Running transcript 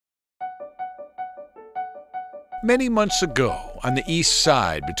Many months ago, on the east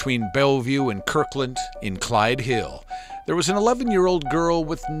side between Bellevue and Kirkland in Clyde Hill, there was an 11-year-old girl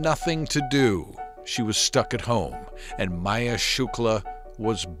with nothing to do. She was stuck at home, and Maya Shukla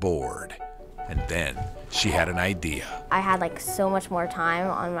was bored. And then she had an idea. I had so much more time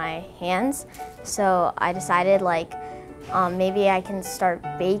on my hands, so I decided maybe I can start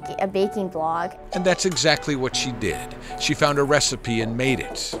a baking blog. And that's exactly what she did. She found a recipe and made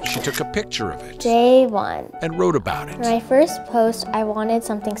it. She took a picture of it. Day 1. And wrote about it. For my first post, I wanted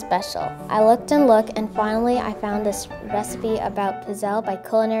something special. I looked and looked, and finally I found this recipe about pizzelle by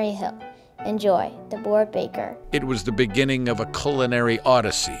Culinary Hill. Enjoy, The Bored Baker. It was the beginning of a culinary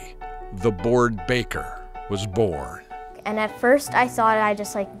odyssey. The Bored Baker was born. And at first I thought I'd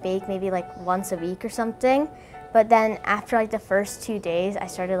just bake maybe once a week or something. But then after the first 2 days, I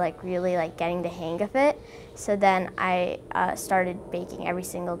started really getting the hang of it. So then I started baking every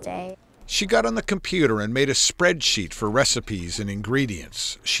single day. She got on the computer and made a spreadsheet for recipes and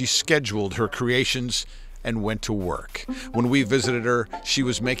ingredients. She scheduled her creations and went to work. When we visited her, she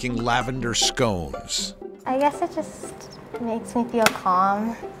was making lavender scones. I guess it just makes me feel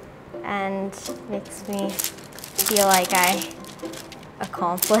calm and makes me feel like I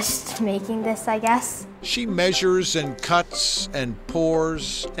accomplished making this, I guess. She measures and cuts and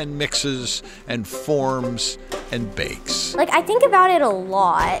pours and mixes and forms and bakes. I think about it a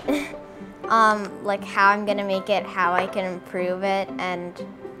lot. How I'm gonna make it, how I can improve it, and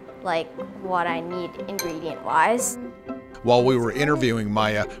what I need ingredient-wise. While we were interviewing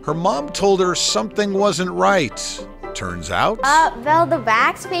Maya, her mom told her something wasn't right. Turns out... Well, the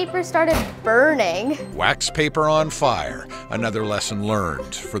wax paper started burning. Wax paper on fire, another lesson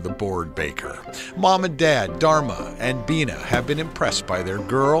learned for the Bored Baker. Mom and Dad, Dharma and Bina, have been impressed by their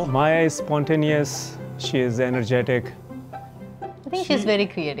girl. Maya is spontaneous, she is energetic. I think she's very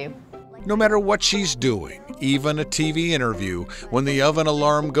creative. No matter what she's doing, even a TV interview, when the oven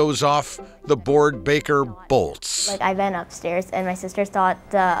alarm goes off, the Bored Baker bolts. I went upstairs and my sister thought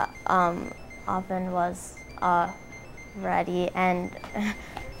the oven was ready, and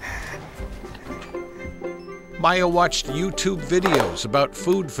Maya watched YouTube videos about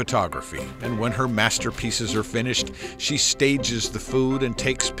food photography, and when her masterpieces are finished, she stages the food and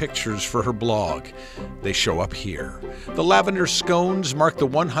takes pictures for her blog. They show up here. The lavender scones mark the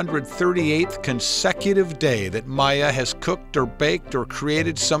 138th consecutive day that Maya has cooked or baked or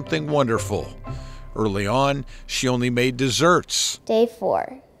created something wonderful. Early on, she only made desserts. Day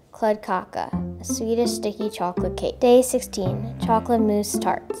 4. Kludkaka, a Swedish sticky chocolate cake. Day 16, chocolate mousse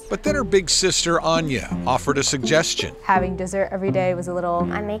tarts. But then her big sister, Anya, offered a suggestion. Having dessert every day was a little...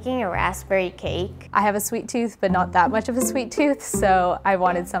 I'm making a raspberry cake. I have a sweet tooth, but not that much of a sweet tooth, so I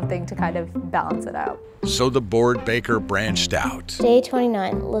wanted something to kind of balance it out. So the Bored Baker branched out. Day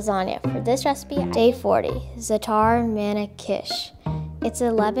 29, lasagna. For this recipe, Day 40, zatar manna kish. It's a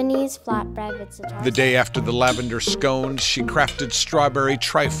Lebanese flatbread with zatar. The day after the lavender scones, she crafted strawberry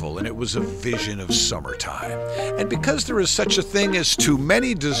trifle, and it was a vision of summertime. And because there is such a thing as too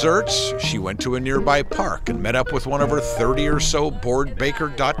many desserts, she went to a nearby park and met up with one of her 30 or so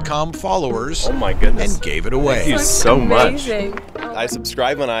BoredBaker.com followers. Oh my goodness! And gave it away. Thank you so much. Amazing. I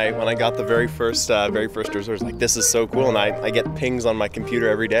subscribed when I got the very first dessert. Like, this is so cool, and I get pings on my computer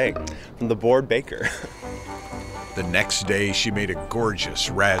every day from the Bored Baker. The next day, she made a gorgeous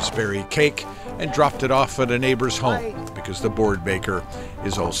raspberry cake and dropped it off at a neighbor's home because the Bored Baker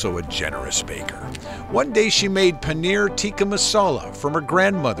is also a generous baker. One day, she made paneer tikka masala from her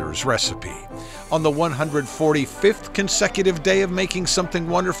grandmother's recipe. On the 145th consecutive day of making something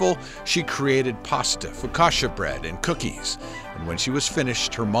wonderful, she created pasta, focaccia bread, and cookies. And when she was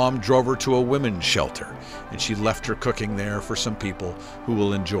finished, her mom drove her to a women's shelter, and she left her cooking there for some people who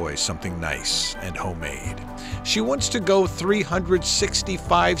will enjoy something nice and homemade. She wants to go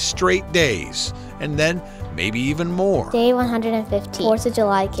 365 straight days, and then maybe even more. Day 115, 4th of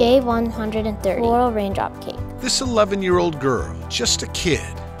July cake. Day 130, floral raindrop cake. This 11-year-old girl, just a kid,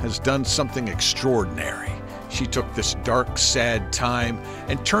 has done something extraordinary. She took this dark, sad time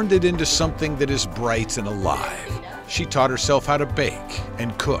and turned it into something that is bright and alive. She taught herself how to bake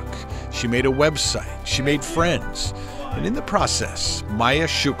and cook. She made a website. She made friends. And in the process, Maya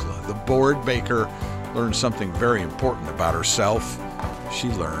Shukla, the Bored Baker, learned something very important about herself. She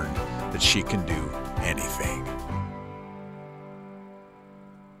learned that she can do anything.